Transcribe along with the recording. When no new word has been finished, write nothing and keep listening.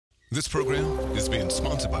This program is being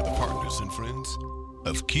sponsored by the partners and friends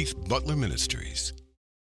of Keith Butler Ministries.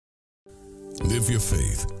 Live Your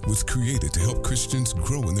Faith was created to help Christians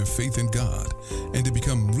grow in their faith in God and to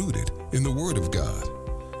become rooted in the Word of God.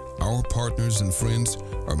 Our partners and friends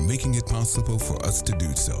are making it possible for us to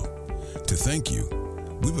do so. To thank you,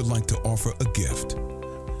 we would like to offer a gift.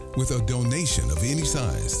 With a donation of any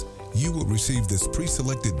size, you will receive this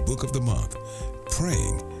pre-selected book of the month,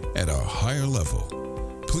 Praying at a Higher Level.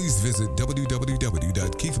 Please visit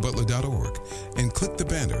www.keithbutler.org and click the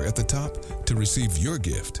banner at the top to receive your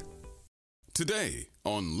gift. Today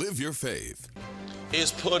on Live Your Faith.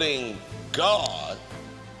 Is putting God,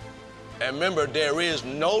 and remember, there is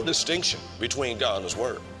no distinction between God and His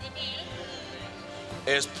Word.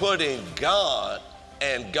 It's putting God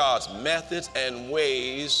and God's methods and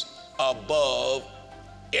ways above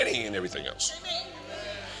any and everything else.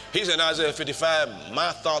 He said in Isaiah 55,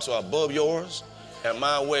 my thoughts are above yours, and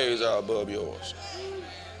my ways are above yours.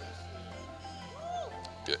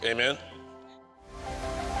 Amen.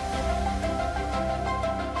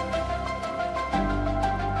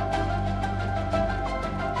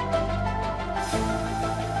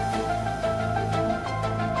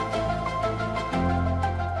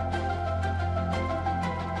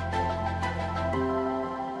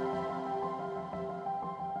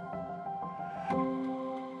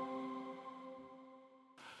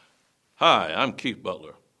 Hi, I'm Keith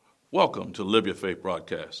Butler. Welcome to Live Your Faith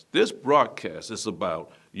broadcast. This broadcast is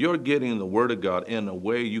about your getting the Word of God in a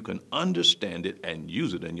way you can understand it and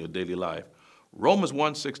use it in your daily life. Romans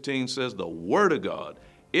 1:16 says the Word of God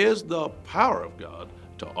is the power of God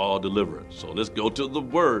to all deliverance. So let's go to the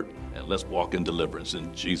Word and let's walk in deliverance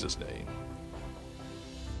in Jesus' name.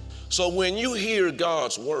 So when you hear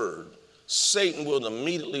God's Word, Satan will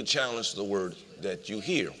immediately challenge the Word that you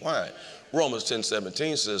hear. Why? Romans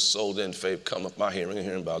 10:17 says, so then faith cometh by hearing, and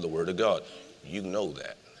hearing by the Word of God. You know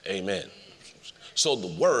that. Amen. So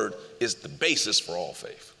the Word is the basis for all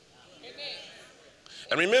faith. Amen.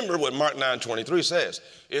 And remember what Mark 9:23 says.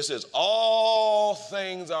 It says, all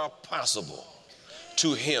things are possible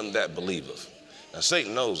to him that believeth. Now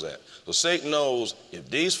Satan knows that. So Satan knows if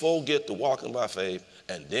these folk get to walking by faith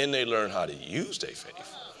and then they learn how to use their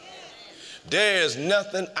faith, there's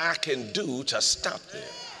nothing I can do to stop them.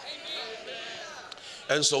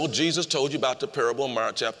 And so Jesus told you about the parable in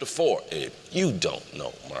Mark chapter 4. If you don't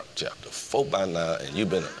know Mark chapter 4 by now and you've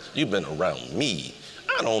been around me,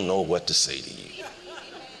 I don't know what to say to you.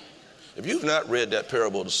 If you've not read that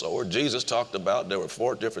parable of the sower, Jesus talked about there were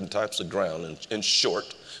 4 different types of ground in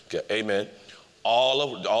short. Okay, amen.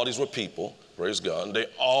 All these were people, praise God. And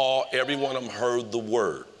every one of them heard the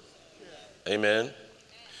word. Amen.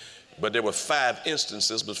 But there were 5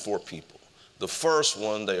 instances with 4 people. The first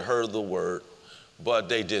one, they heard the word, but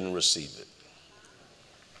they didn't receive it.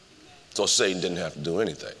 So Satan didn't have to do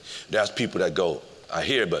anything. That's people that go, I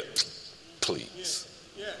hear, but please.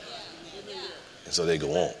 And so they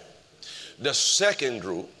go on. The second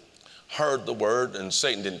group heard the word, and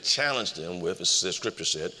Satan didn't challenge them with, as Scripture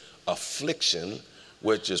said, affliction,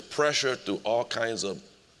 which is pressure through all kinds of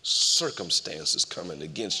circumstances coming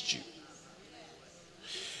against you.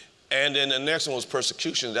 And then the next one was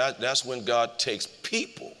persecution. That's when God takes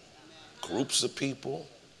people, groups of people,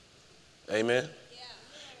 amen? Yeah.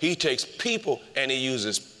 He takes people and he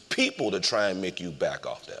uses people to try and make you back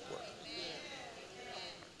off that word.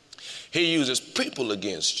 He uses people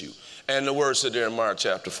against you. And the word said there in Mark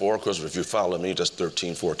chapter 4, of course, if you follow me, just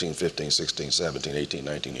 13, 14, 15, 16, 17, 18,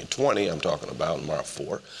 19, and 20, I'm talking about in Mark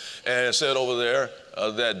 4. And it said over there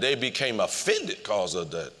that they became offended because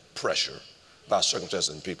of that pressure by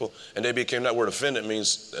circumstances and people. And they became, that word offended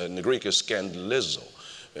means in the Greek is scandalizo.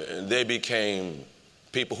 They became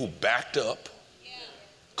people who backed up,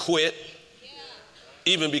 quit,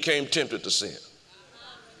 even became tempted to sin.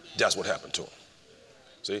 That's what happened to them.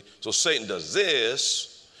 See? So Satan does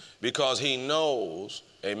this because he knows,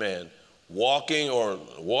 amen, walking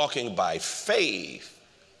by faith.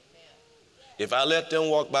 If I let them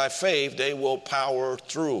walk by faith, they will power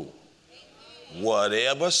through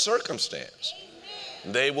whatever circumstance.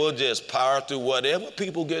 They will just power through whatever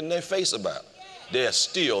people get in their face about. They're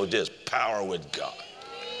still just power with God.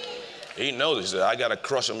 He knows. He said, I got to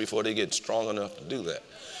crush them before they get strong enough to do that.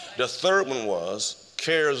 The third one was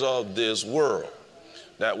cares of this world.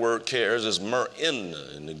 That word cares is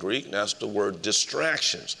merimna in the Greek. That's the word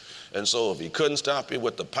distractions. And so if he couldn't stop you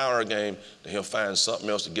with the power game, then he'll find something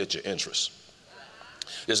else to get your interest.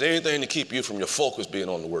 There's anything to keep you from your focus being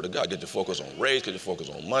on the Word of God. Get your focus on race, get your focus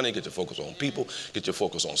on money, get your focus on people, get your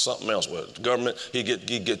focus on something else. Whether it's government, he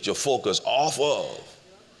get your focus off of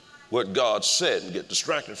what God said and get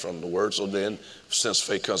distracted from the word. So then, since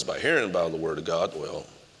faith comes by hearing about the word of God, well,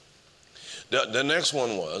 the next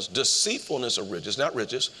one was deceitfulness of riches, not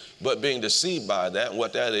riches, but being deceived by that. And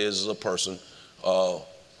what that is a person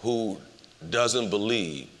who doesn't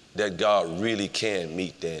believe that God really can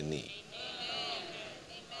meet their need.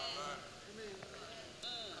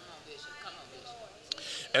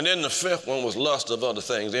 And then the fifth one was lust of other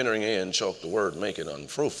things, entering in, choke the word, make it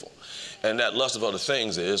unfruitful. And that lust of other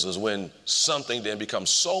things is when something then becomes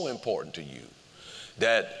so important to you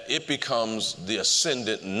that it becomes the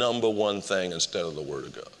ascendant number one thing instead of the word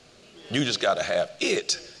of God. You just got to have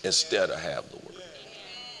it instead of have the word.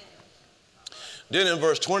 Then in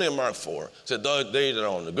verse 20 of Mark 4, it said, they that are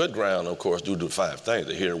on the good ground, of course, do the five things.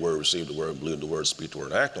 They hear the word, receive the word, believe the word, speak the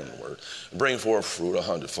word, act on the word, bring forth fruit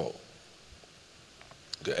 100-fold.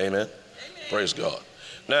 Okay, amen? Praise God.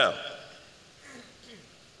 Now,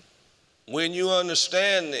 when you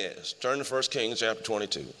understand this, turn to 1 Kings chapter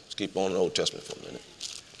 22. Let's keep on in the Old Testament for a minute.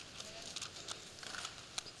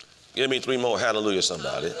 Give me 3 more hallelujah,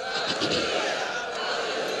 somebody.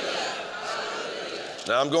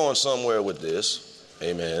 Now, I'm going somewhere with this.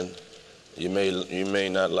 Amen. You may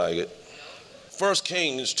not like it. 1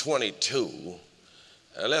 Kings 22.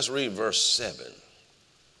 Let's read verse 7.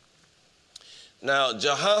 Now,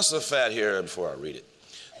 Jehoshaphat here, before I read it,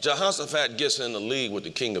 Jehoshaphat gets in the league with the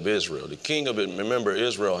king of Israel. The king of it, remember,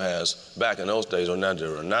 Israel has, back in those days,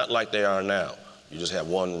 not like they are now. You just have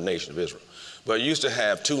one nation of Israel. But you used to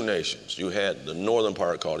have 2 nations. You had the northern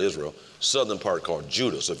part called Israel, southern part called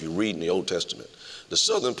Judah. So if you read in the Old Testament, the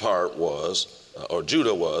southern part was, or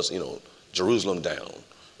Judah was, Jerusalem down.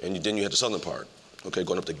 And then you had the southern part, okay,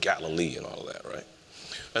 going up to Galilee and all of that, right?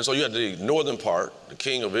 And so you had the northern part, the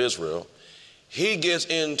king of Israel. He gets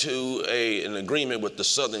into an agreement with the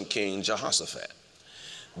southern king, Jehoshaphat.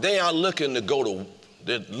 They are looking at going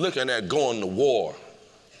to war,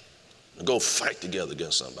 to go fight together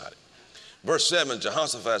against somebody. Verse 7,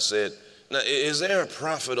 Jehoshaphat said, now, is there a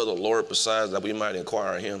prophet of the Lord besides that we might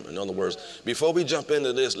inquire of him? In other words, before we jump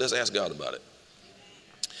into this, let's ask God about it.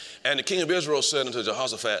 And the king of Israel said unto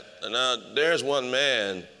Jehoshaphat, now there's one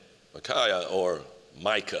man, Micaiah or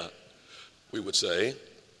Micah, we would say,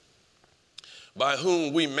 by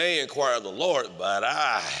whom we may inquire of the Lord, but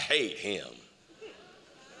I hate him.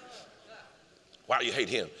 Why do you hate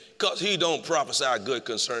him? Because he don't prophesy good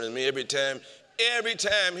concerning me. Every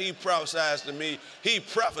time he prophesies to me, he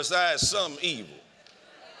prophesies some evil.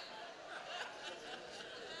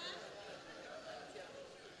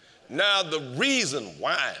 Now, the reason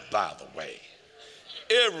why, by the way,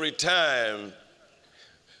 every time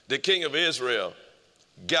the king of Israel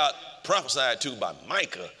got prophesied to by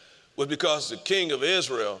Micah was because the king of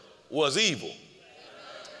Israel was evil.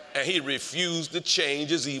 And he refused to change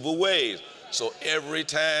his evil ways. So every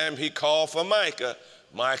time he called for Micah,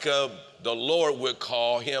 the Lord would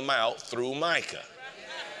call him out through Micah.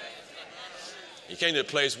 He came to a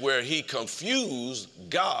place where he confused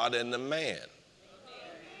God and the man.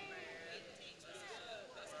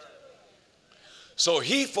 So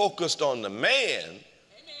he focused on the man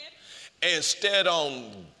instead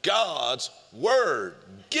on God's word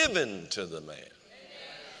given to the man.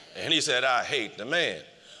 And he said, I hate the man.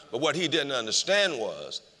 But what he didn't understand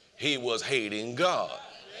was he was hating God.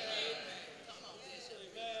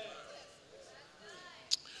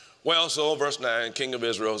 Well, so verse 9, king of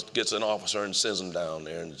Israel gets an officer and sends him down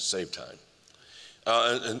there and save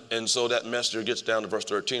time. And so that messenger gets down to verse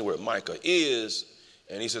 13 where Micah is.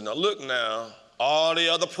 And he said, now look now, all the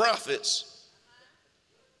other prophets,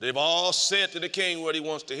 they've all said to the king what he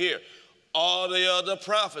wants to hear. All the other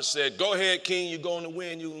prophets said, go ahead, king, you're going to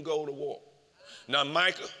win, you can go to war. Now,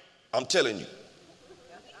 Micah, I'm telling you,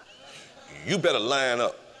 you better line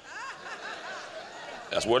up.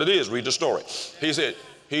 That's what it is. Read the story. He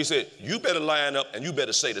said, you better line up and you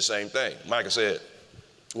better say the same thing. Micah said,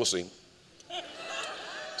 we'll see.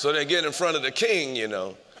 So they get in front of the king,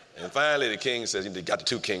 and finally the king says, he got the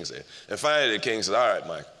 2 kings there. And finally the king says, all right,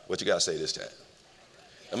 Mike, what you got to say this time?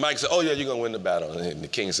 And Mike said, oh, yeah, you're going to win the battle. And the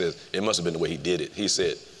king says, it must have been the way he did it. He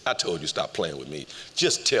said, I told you stop playing with me.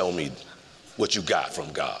 Just tell me what you got from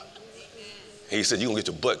God. He said, you're going to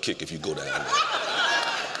get your butt kicked if you go down there.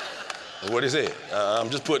 That's what he said. I'm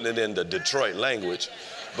just putting it in the Detroit language.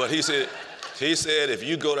 But he said, if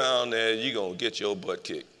you go down there, you're going to get your butt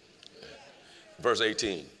kicked. Verse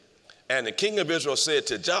 18. And the king of Israel said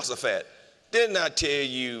to Jehoshaphat, didn't I tell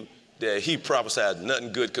you that he prophesied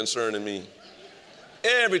nothing good concerning me?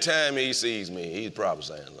 Every time he sees me, he's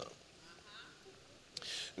prophesying something.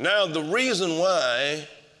 Now, the reason why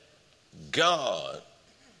God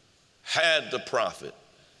had the prophet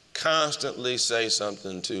constantly say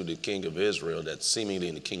something to the king of Israel that seemingly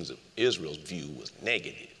in the king of Israel's view was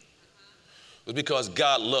negative. It was because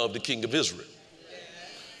God loved the king of Israel.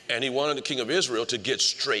 And he wanted the king of Israel to get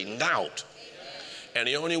straightened out. And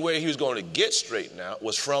the only way he was going to get straightened out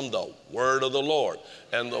was from the word of the Lord.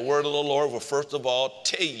 And the word of the Lord will first of all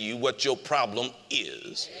tell you what your problem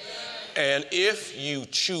is. And if you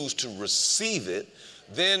choose to receive it,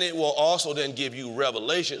 then it will also then give you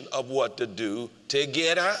revelation of what to do to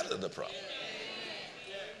get out of the problem.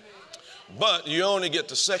 But you only get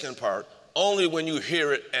the second part only when you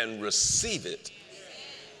hear it and receive it.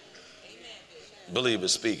 Believe it,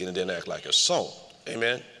 speak it, and then act like a song.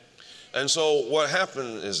 Amen. And so what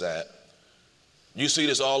happened is that you see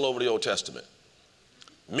this all over the Old Testament.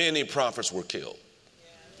 Many prophets were killed.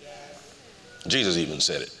 Jesus even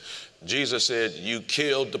said it. Jesus said, you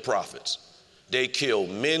killed the prophets. They killed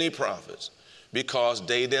many prophets because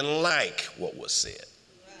they didn't like what was said.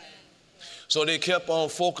 So they kept on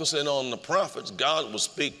focusing on the prophets. God would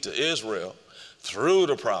speak to Israel through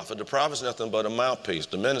the prophet. The prophet's nothing but a mouthpiece.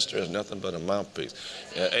 The minister is nothing but a mouthpiece.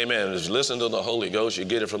 Amen. Just listen to the Holy Ghost. You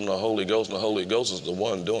get it from the Holy Ghost, and the Holy Ghost is the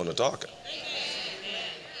one doing the talking.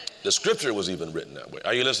 The scripture was even written that way.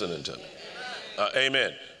 Are you listening to me?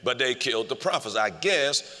 Amen. But they killed the prophets. I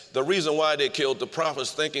guess the reason why they killed the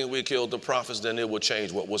prophets, thinking we killed the prophets, then it would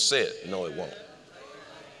change what was said. No, it won't.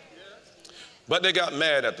 But they got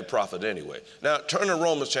mad at the prophet anyway. Now, turn to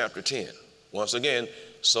Romans chapter 10. Once again,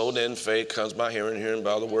 so then faith comes by hearing, hearing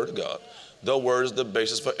by the word of God. The word is the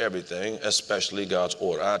basis for everything, especially God's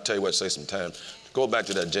order. I'll tell you what, save some time. Go back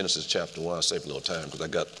to that Genesis chapter 1. I'll save a little time because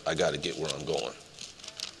I got to get where I'm going.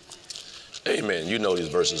 Amen. You know these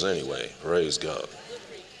verses anyway. Praise God.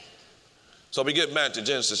 So we get back to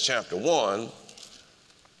Genesis chapter 1.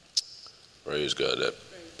 Praise God. That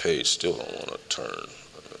page still don't want to turn.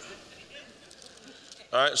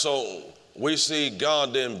 All right, so we see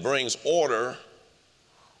God then brings order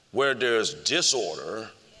where there's disorder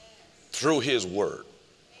through his word.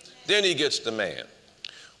 Then he gets to man.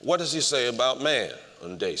 What does he say about man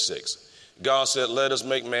on day 6? God said, let us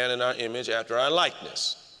make man in our image after our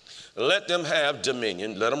likeness. Let them have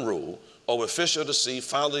dominion, let them rule over fish of the sea,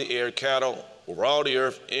 fowl of the air, cattle, over all the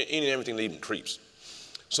earth, any and everything that even creeps.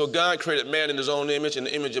 So God created man in his own image. In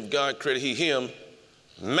the image of God created he him,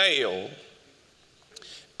 male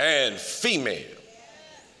and female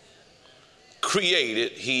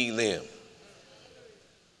created he them.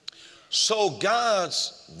 So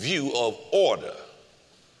God's view of order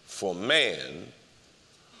for man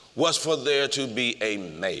was for there to be a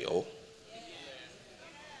male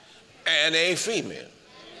and a female.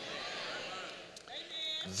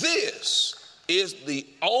 This is the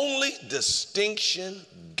only distinction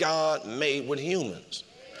God made with humans.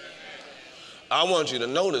 I want you to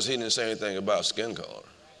notice he didn't say anything about skin color.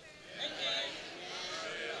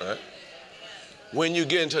 Right? When you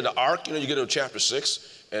get into the ark, you get to chapter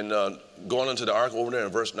 6 and going into the ark over there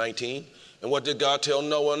in verse 19. And what did God tell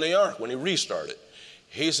Noah in the ark when he restarted?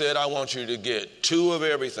 He said, I want you to get 2 of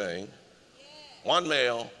everything, 1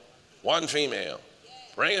 male, 1 female,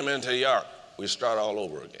 bring them into the ark. We start all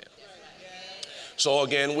over again. So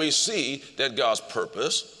again, we see that God's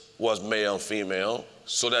purpose was male and female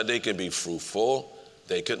so that they could be fruitful,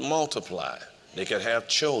 they could multiply, they could have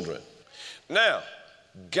children. Now,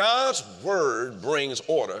 God's word brings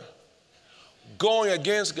order. Going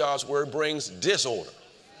against God's word brings disorder.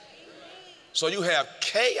 So you have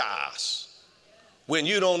chaos when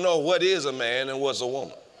you don't know what is a man and what's a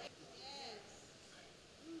woman.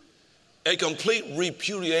 A complete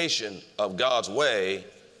repudiation of God's way,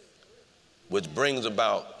 which brings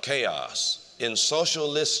about chaos in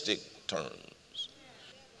socialistic terms.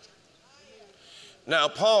 Now,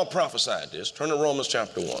 Paul prophesied this. Turn to Romans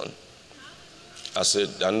chapter 1. I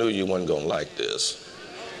said, I knew you weren't going to like this.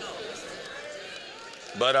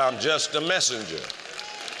 But I'm just a messenger.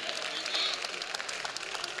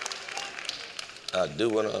 I do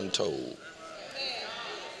what I'm told.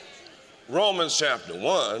 Romans chapter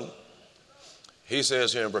 1, he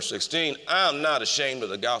says here in verse 16, I am not ashamed of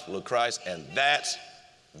the gospel of Christ, and that's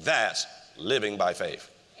living by faith.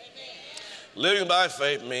 Living by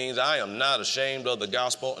faith means I am not ashamed of the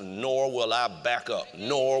gospel, nor will I back up,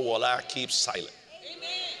 nor will I keep silent.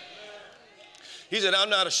 He said, I'm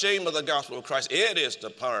not ashamed of the gospel of Christ. It is the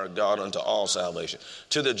power of God unto all salvation.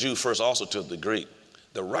 To the Jew first, also to the Greek.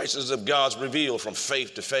 The righteousness of God's revealed from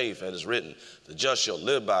faith to faith, as is written. The just shall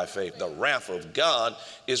live by faith. The wrath of God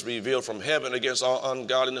is revealed from heaven against all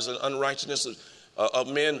ungodliness and unrighteousness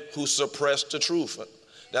of men who suppress the truth.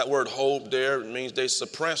 That word hold there means they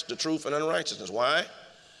suppress the truth and unrighteousness. Why?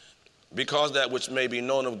 Because that which may be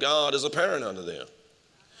known of God is apparent unto them.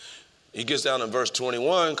 He gets down in verse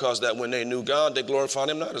 21, because that when they knew God, they glorified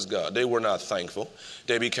him not as God. They were not thankful.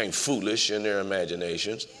 They became foolish in their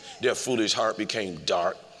imaginations. Their foolish heart became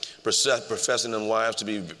dark. Professing themselves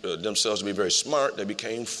to be very smart, they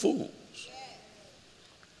became fools.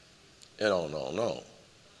 And on.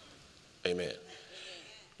 Amen.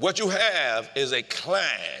 What you have is a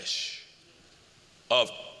clash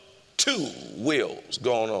of two wills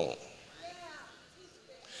going on.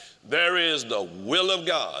 There is the will of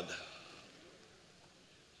God.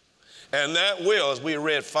 And that will, as we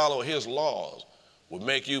read, follow his laws, will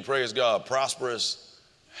make you, praise God, prosperous,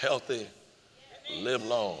 healthy, live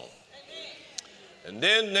long. And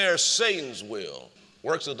then there's Satan's will,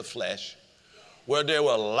 works of the flesh, where there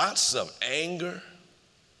were lots of anger.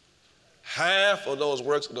 Half of those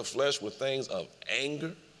works of the flesh were things of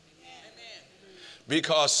anger.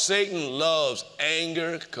 Because Satan loves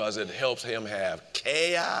anger because it helps him have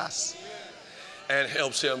chaos and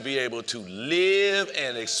helps him be able to live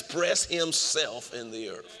and express himself in the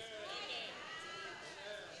earth.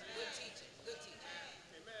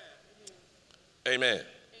 Amen.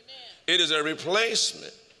 It is a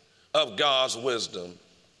replacement of God's wisdom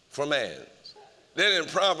for man's. Then in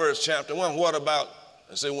Proverbs chapter 1, what about,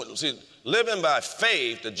 see, living by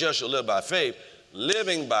faith, the just shall live by faith.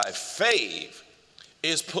 Living by faith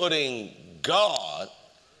is putting God,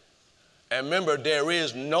 and remember, there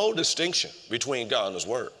is no distinction between God and his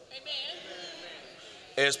word. Amen.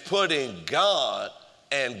 It's putting God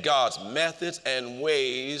and God's methods and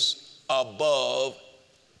ways above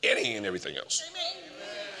any and everything else. Amen.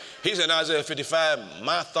 He said in Isaiah 55,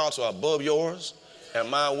 my thoughts are above yours and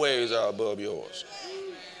my ways are above yours.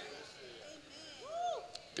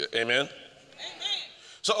 Amen.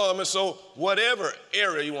 So whatever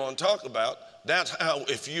area you want to talk about, that's how,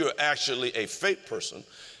 if you're actually a faith person,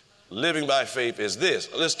 living by faith is this.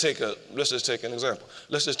 Let's just take an example.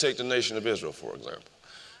 Let's just take the nation of Israel, for example.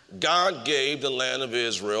 God gave the land of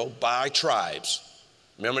Israel by tribes.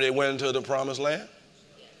 Remember they went into the promised land?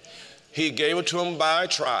 He gave it to them by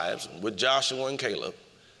tribes with Joshua and Caleb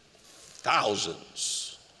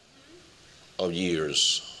thousands of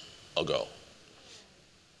years ago.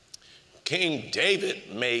 King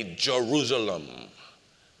David made Jerusalem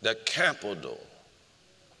the capital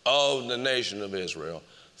of the nation of Israel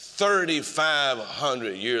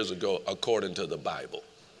 3,500 years ago, according to the Bible.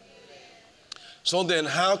 So then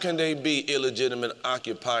how can they be illegitimate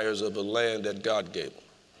occupiers of the land that God gave them?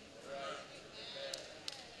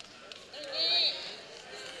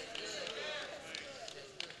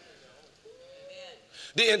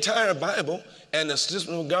 The entire Bible and the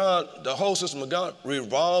system of God, the whole system of God,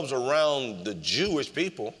 revolves around the Jewish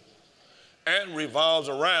people and revolves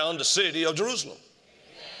around the city of Jerusalem.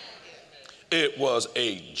 It was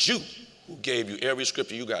a Jew who gave you every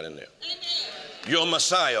scripture you got in there. Your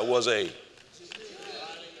Messiah was at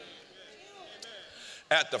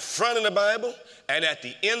the front of the Bible and at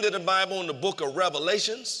the end of the Bible in the book of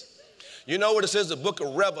Revelations. You know what it says, the book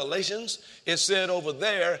of Revelations? It said over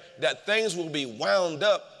there that things will be wound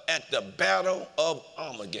up at the battle of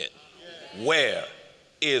Armageddon. Where?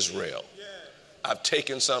 Israel. I've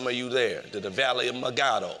taken some of you there to the valley of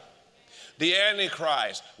Megiddo. The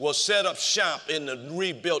Antichrist will set up shop in the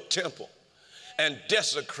rebuilt temple and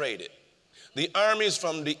desecrate it. The armies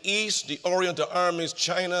from the east, the Oriental armies,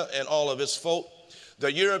 China and all of its folk,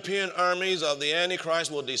 the European armies of the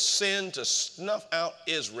Antichrist will descend to snuff out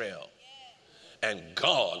Israel. And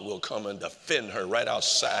God will come and defend her right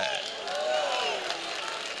outside.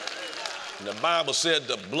 And the Bible said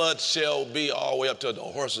the blood shall be all the way up to the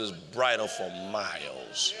horse's bridle for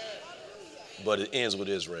miles. But it ends with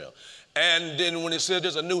Israel. And then when it said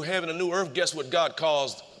there's a new heaven, a new earth, guess what God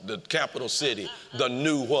calls the capital city? The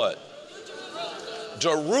new what?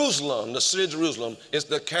 Jerusalem, the city of Jerusalem, is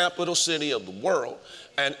the capital city of the world.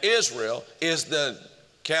 And Israel is the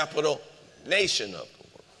capital nation of the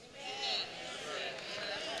world.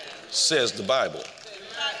 Says the Bible.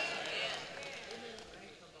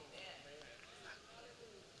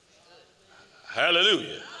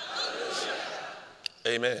 Hallelujah.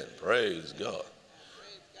 Amen. Praise God.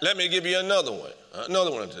 Let me give you another one.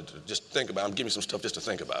 To just think about. I'm giving you some stuff just to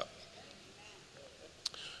think about.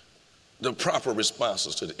 The proper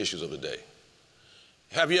responses to the issues of the day.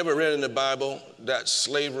 Have you ever read in the Bible that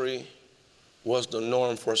slavery was the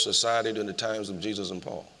norm for society during the times of Jesus and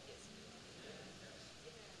Paul?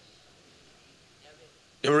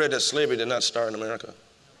 You ever read that slavery did not start in America?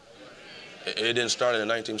 It didn't start in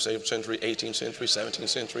the 19th century, 18th century, 17th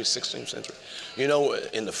century, 16th century. You know,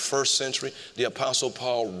 in the first century, the Apostle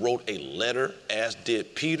Paul wrote a letter, as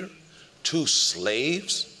did Peter, to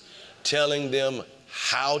slaves, telling them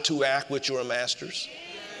how to act with your masters.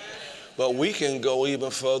 But we can go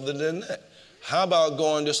even further than that. How about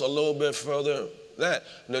going just a little bit further than that?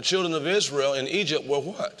 The children of Israel in Egypt were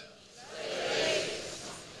what?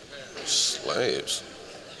 Slaves.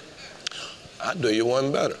 I'll do you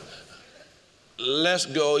one better. Let's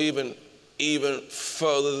go even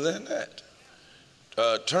further than that.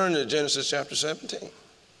 Turn to Genesis chapter 17.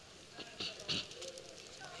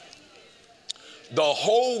 The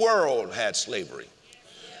whole world had slavery,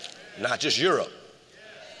 not just Europe.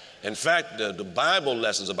 In fact, the Bible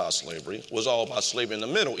lessons about slavery was all about slavery in the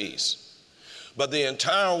Middle East. But the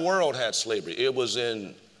entire world had slavery. It was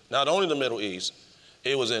in not only the Middle East,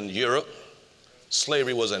 it was in Europe.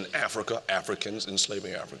 Slavery was in Africa, Africans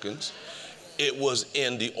enslaving Africans. It was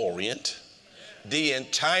in the Orient. The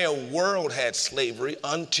entire world had slavery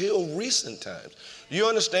until recent times. You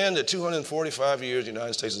understand that 245 years the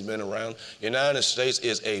United States has been around. The United States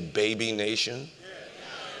is a baby nation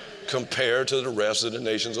compared to the rest of the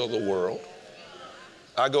nations of the world.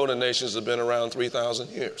 I go to nations that have been around 3,000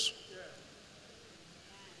 years.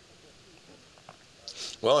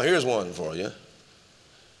 Well, here's one for you.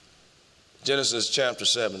 Genesis chapter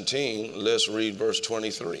 17, let's read verse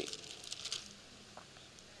 23.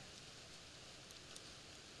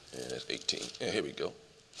 And that's 18. And here we go.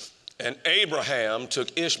 And Abraham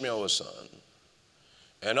took Ishmael his son,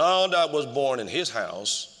 and all that was born in his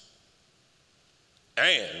house,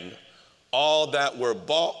 and all that were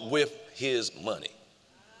bought with his money.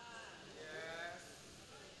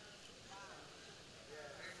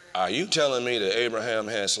 Are you telling me that Abraham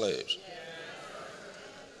had slaves?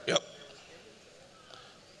 Yep.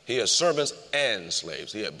 He had servants and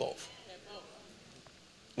slaves. He had both.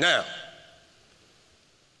 Now,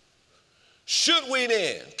 should we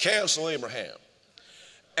then cancel Abraham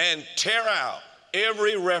and tear out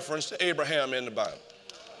every reference to Abraham in the Bible?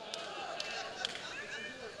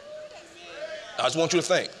 I just want you to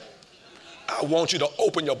think. I want you to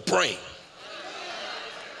open your brain.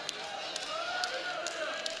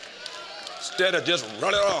 Instead of just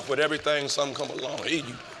running off with everything some come along. Hey,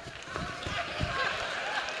 you.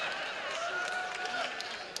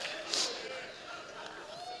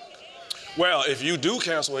 Well, if you do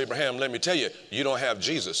cancel Abraham, let me tell you, you don't have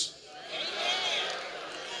Jesus.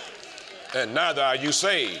 And neither are you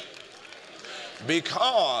saved.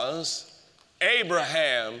 Because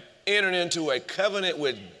Abraham entered into a covenant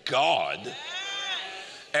with God,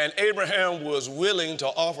 and Abraham was willing to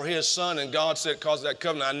offer his son, and God said, because of that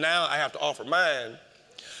covenant, now I have to offer mine.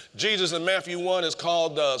 Jesus in Matthew 1 is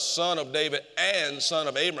called the son of David and son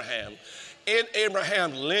of Abraham. In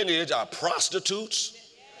Abraham's lineage are prostitutes,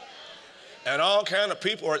 and all kind of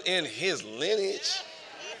people are in his lineage.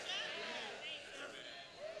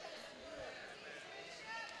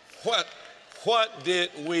 What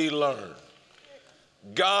did we learn?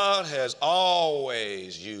 God has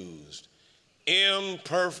always used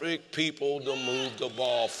imperfect people to move the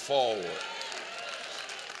ball forward.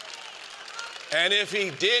 And if he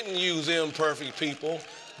didn't use imperfect people,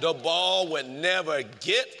 the ball would never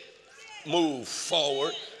get moved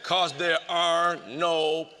forward, because there are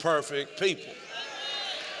no perfect people.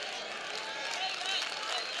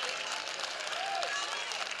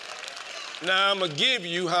 Now I'm going to give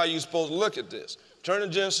you how you're supposed to look at this. Turn to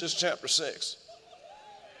Genesis chapter 6.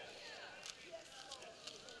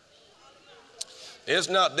 It's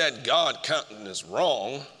not that God counting this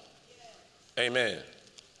wrong. Amen.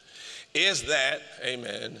 It's that,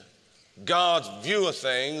 amen, God's view of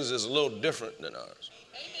things is a little different than ours.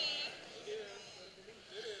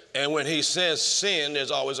 And when he says sin,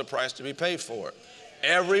 there's always a price to be paid for it.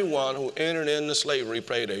 Everyone who entered into slavery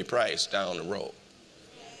paid a price down the road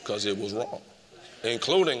because it was wrong,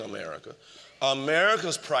 including America.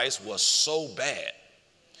 America's price was so bad.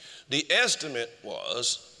 The estimate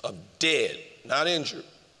was of dead, not injured,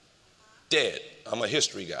 dead. I'm a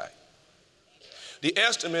history guy. The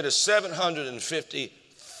estimate is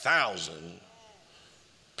 750,000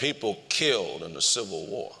 people killed in the Civil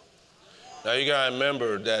War. Now you got to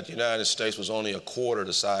remember that the United States was only a quarter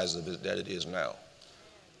the size of it that it is now.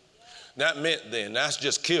 That meant then, that's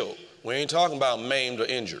just killed. We ain't talking about maimed or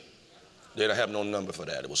injured. They don't have no number for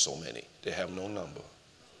that. It was so many. They have no number.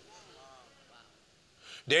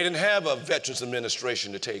 They didn't have a Veterans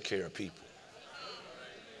Administration to take care of people.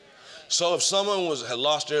 So if someone had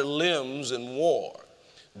lost their limbs in war,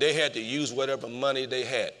 they had to use whatever money they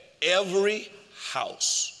had. Every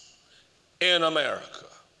house in America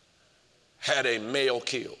had a male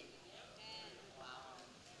killed.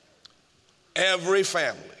 Every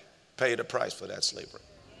family paid a price for that slavery.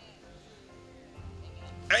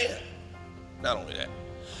 And not only that,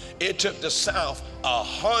 it took the South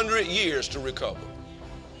 100 years to recover.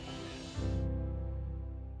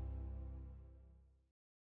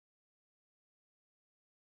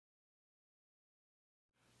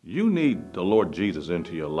 You need the Lord Jesus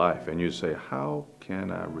into your life, and you say, how can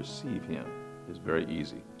I receive him? It's very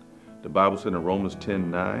easy. The Bible said in Romans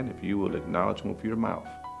 10:9, if you will acknowledge him with your mouth,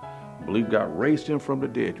 believe God raised him from the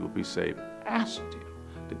dead, you will be saved. Ask him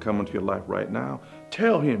to come into your life right now.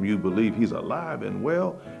 Tell him you believe he's alive and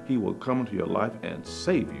well. He will come into your life and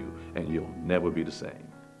save you, and you'll never be the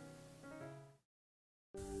same.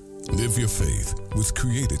 Live Your Faith was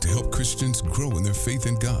created to help Christians grow in their faith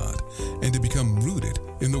in God and to become rooted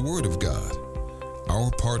in the Word of God. Our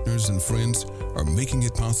partners and friends are making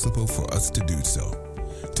it possible for us to do so.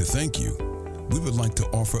 To thank you, we would like to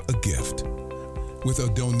offer a gift. With a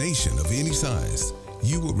donation of any size,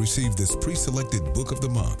 you will receive this pre-selected book of the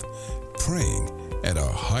month, Praying at a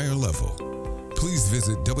Higher Level. Please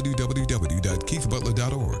visit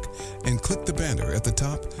www.keithbutler.org and click the banner at the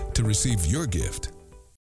top to receive your gift.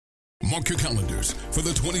 Mark your calendars for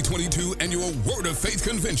the 2022 Annual Word of Faith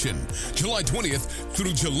Convention, July 20th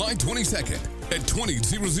through July 22nd at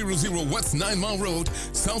 20000 West 9 Mile Road,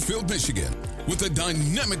 Southfield, Michigan, with a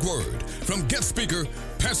dynamic word from guest speaker,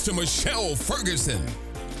 Pastor Michelle Ferguson,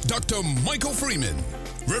 Dr. Michael Freeman,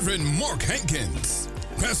 Reverend Mark Hankins,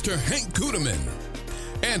 Pastor Hank Kudeman,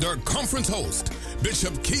 and our conference host,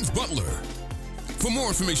 Bishop Keith Butler. For more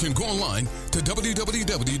information, go online to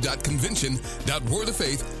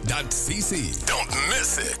www.convention.wordoffaith.cc. Don't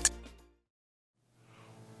miss it.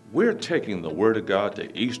 We're taking the Word of God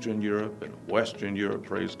to Eastern Europe and Western Europe,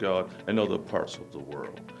 praise God, and other parts of the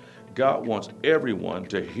world. God wants everyone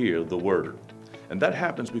to hear the Word, and that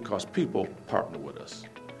happens because people partner with us.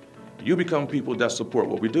 You become people that support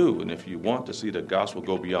what we do, and if you want to see the gospel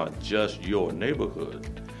go beyond just your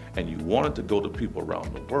neighborhood, and you want it to go to people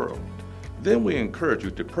around the world, then we encourage you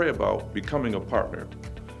to pray about becoming a partner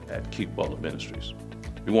at Keith Butler Ministries.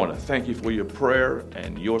 We want to thank you for your prayer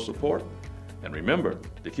and your support. And remember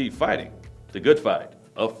to keep fighting the good fight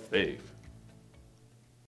of faith.